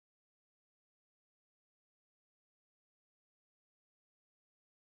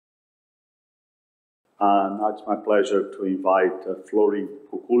Now it's my pleasure to invite Florim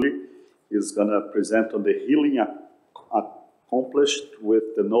Cuculi. He's going to present on the healing accomplished with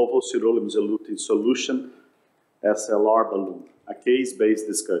the novel Sirolimus-Eluting solution SLR balloon, a case-based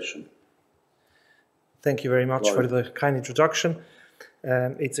discussion. Thank you very much for the kind introduction.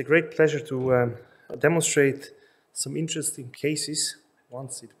 It's a great pleasure to demonstrate some interesting cases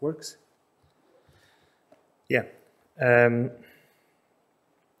once it works. Yeah.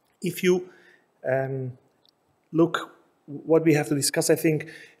 If you look what we have to discuss, I think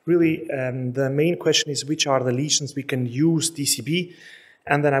really the main question is which are the lesions we can use DCB,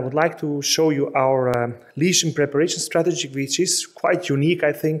 and then I would like to show you our lesion preparation strategy, which is quite unique,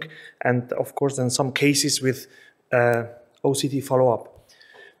 I think, and of course in some cases with OCT follow-up.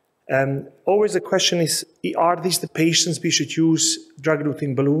 Always the question is, are these the patients we should use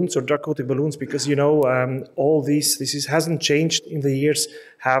drug-eluting balloons or drug-coated balloons? Because, you know, all this hasn't changed in the years,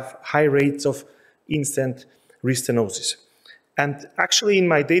 have high rates of instant restenosis. And actually in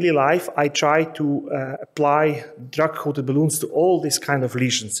my daily life, I try to apply drug-coated balloons to all these kind of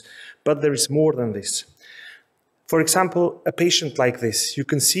lesions, but there is more than this. For example, a patient like this, you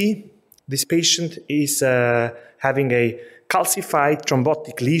can see this patient is having a calcified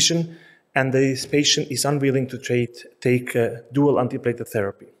thrombotic lesion, and this patient is unwilling to take dual antiplatelet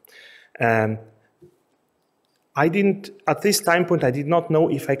therapy. At this time point, I did not know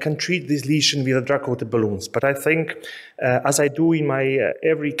if I can treat this lesion with a drug-coated balloons, but I think, as I do in my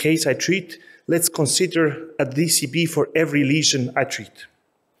every case I treat, let's consider a DCB for every lesion I treat.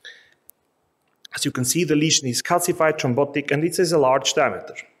 As you can see, the lesion is calcified, thrombotic, and it is a large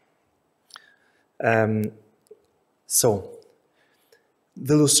diameter. So,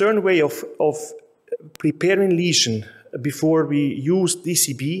 the Lucerne way of preparing lesion before we use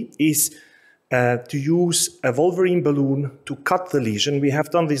DCB is to use a Wolverine balloon to cut the lesion. We have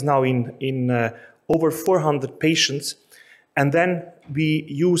done this now in over 400 patients, and then we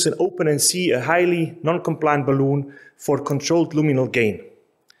use an open NC, a highly non-compliant balloon for controlled luminal gain.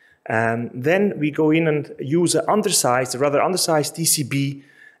 And then we go in and use a rather undersized DCB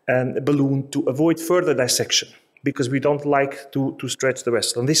balloon to avoid further dissection, because we don't like to stretch the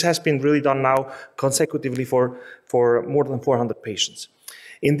vessel. And this has been really done now consecutively for more than 400 patients.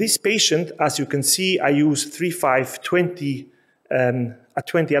 In this patient, as you can see, I use 3,520 at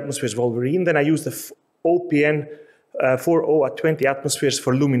 20 atmospheres Wolverine. Then I use the OPN 40 at 20 atmospheres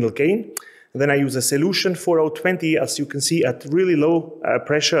for luminal gain. Then I use a SELUTION 4020, as you can see, at really low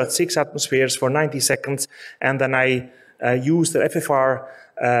pressure at 6 atmospheres for 90 seconds. And then I use the FFR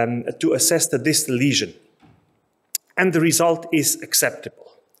to assess the distal lesion. And the result is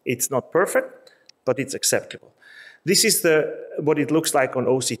acceptable. It's not perfect, but it's acceptable. This is what it looks like on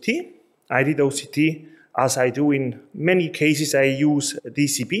OCT. I did OCT, as I do in many cases, I use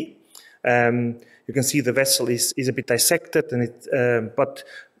DCB. You can see the vessel is a bit dissected, and but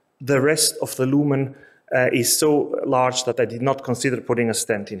the rest of the lumen is so large that I did not consider putting a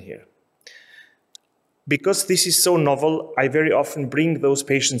stent in here. Because this is so novel, I very often bring those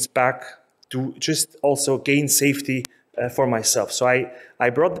patients back to just also gain safety for myself. So I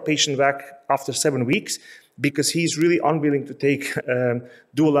brought the patient back after 7 weeks because he's really unwilling to take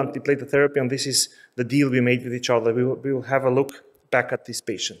dual antiplatelet therapy, and this is the deal we made with each other. We will have a look back at this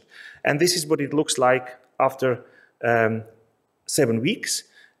patient. And this is what it looks like after 7 weeks.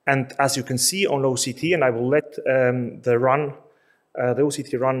 And as you can see on OCT, and I will let the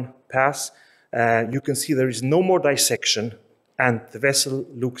OCT run pass, you can see there is no more dissection, and the vessel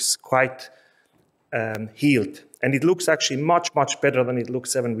looks quite healed. And it looks actually much, much better than it looked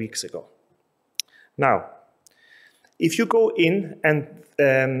 7 weeks ago. Now, if you go in, and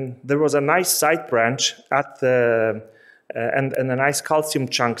there was a nice side branch at the, and a nice calcium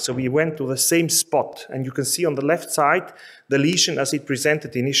chunk, so we went to the same spot, and you can see on the left side, the lesion as it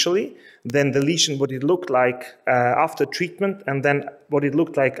presented initially, then the lesion, what it looked like after treatment, and then what it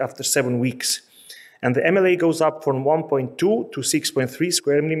looked like after 7 weeks. And the MLA goes up from 1.2 to 6.3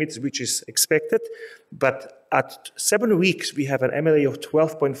 square millimeters, which is expected. But at 7 weeks, we have an MLA of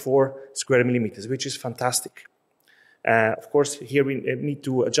 12.4 square millimeters, which is fantastic. Of course, here we need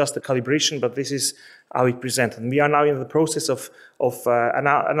to adjust the calibration, but this is how it presented. And we are now in the process of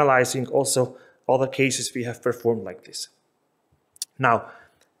analyzing also other cases we have performed like this. Now,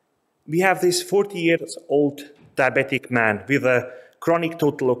 we have this 40-year-old diabetic man with a chronic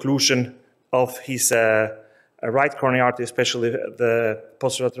total occlusion of his right coronary artery, especially the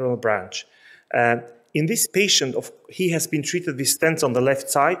posterolateral branch. In this patient, he has been treated with stents on the left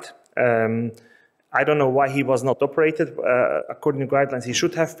side. I don't know why he was not operated. According to guidelines, he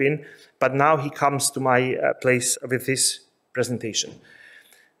should have been, but now he comes to my place with this presentation.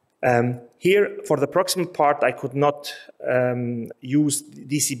 Here, for the proximal part, I could not use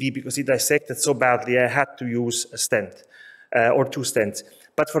DCB because it dissected so badly. I had to use a stent or 2 stents.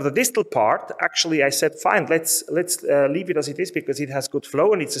 But for the distal part, actually, I said, fine, let's leave it as it is because it has good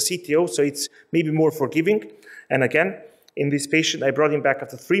flow and it's a CTO, so it's maybe more forgiving. And again, in this patient, I brought him back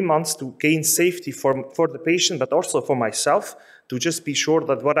after 3 months to gain safety for the patient, but also for myself, to just be sure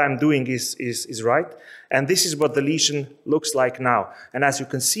that what I'm doing is right. And this is what the lesion looks like now. And as you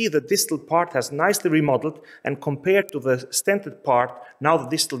can see, the distal part has nicely remodeled, and compared to the stented part, now the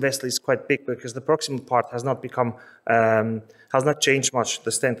distal vessel is quite big because the proximal part has not become, has not changed much,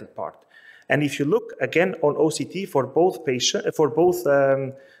 the stented part. And if you look again on OCT for both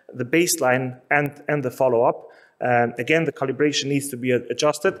the baseline and the follow-up, again, the calibration needs to be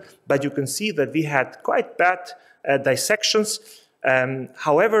adjusted, but you can see that we had quite bad dissections.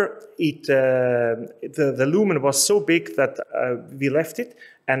 However, the lumen was so big that we left it,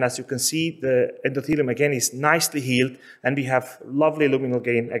 and as you can see, the endothelium again is nicely healed, and we have lovely luminal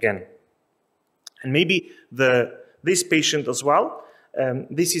gain again. And maybe this patient as well.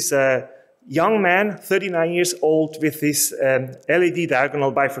 This is a young man, 39 years old, with this LED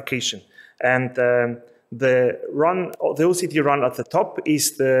diagonal bifurcation, and the OCT run at the top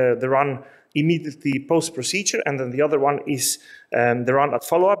is the run immediately post-procedure, and then the other one is the run at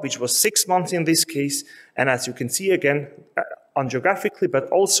follow-up, which was 6 months in this case. And as you can see again, angiographically, but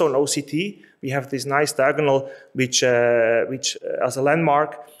also on OCT, we have this nice diagonal, which as a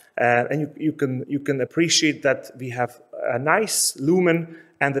landmark, and you can appreciate that we have a nice lumen,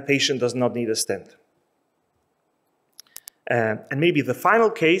 and the patient does not need a stent. And maybe the final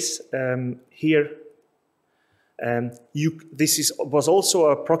case here. This was also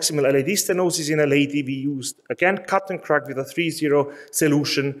a proximal LAD stenosis in a lady. We used, again, cut and crack with a 3-0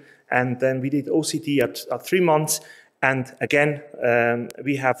 solution, and then we did OCT at 3 months. And again,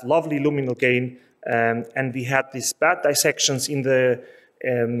 we have lovely luminal gain, and we had these bad dissections in the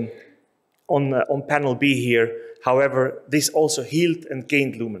on panel B here. However, this also healed and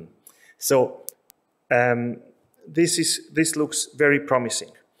gained lumen. So this looks very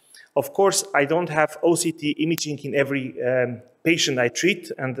promising. Of course, I don't have OCT imaging in every patient I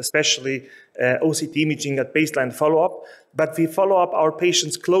treat, and especially OCT imaging at baseline follow-up, but we follow up our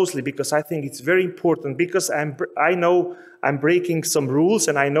patients closely because I think it's very important, because I know I'm breaking some rules,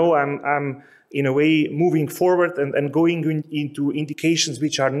 and I know I'm in a way moving forward and going into indications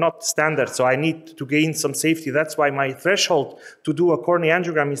which are not standard, so I need to gain some safety. That's why my threshold to do a coronary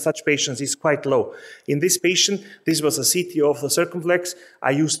angiogram in such patients is quite low. In this patient, this was a CTO of the circumflex.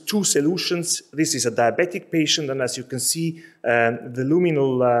 I used 2 solutions. This is a diabetic patient, and as you can see, the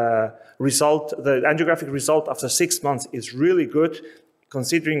luminal result, the angiographic result after 6 months is really good,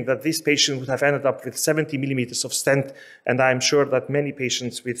 considering that this patient would have ended up with 70 millimeters of stent, and I'm sure that many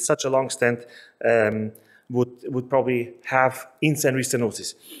patients with such a long stent would probably have in-stent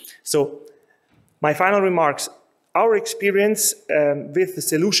restenosis. So my final remarks, our experience with the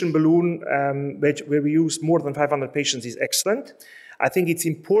SELUTION balloon, where we use more than 500 patients, is excellent. I think it's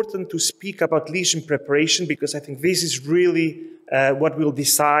important to speak about lesion preparation, because I think this is really what will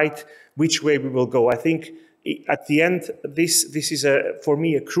decide which way we will go. I think at the end, this is, for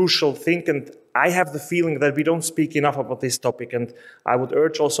me, a crucial thing, and I have the feeling that we don't speak enough about this topic, and I would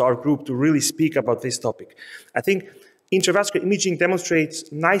urge also our group to really speak about this topic. I think intravascular imaging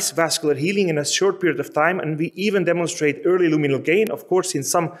demonstrates nice vascular healing in a short period of time, and we even demonstrate early luminal gain, of course, in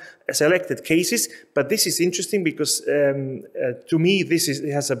some selected cases, but this is interesting because, to me,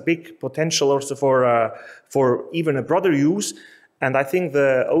 it has a big potential also for even a broader use. And I think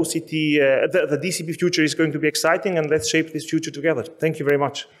the OCT, the DCB future is going to be exciting, and let's shape this future together. Thank you very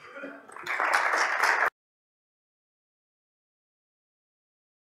much.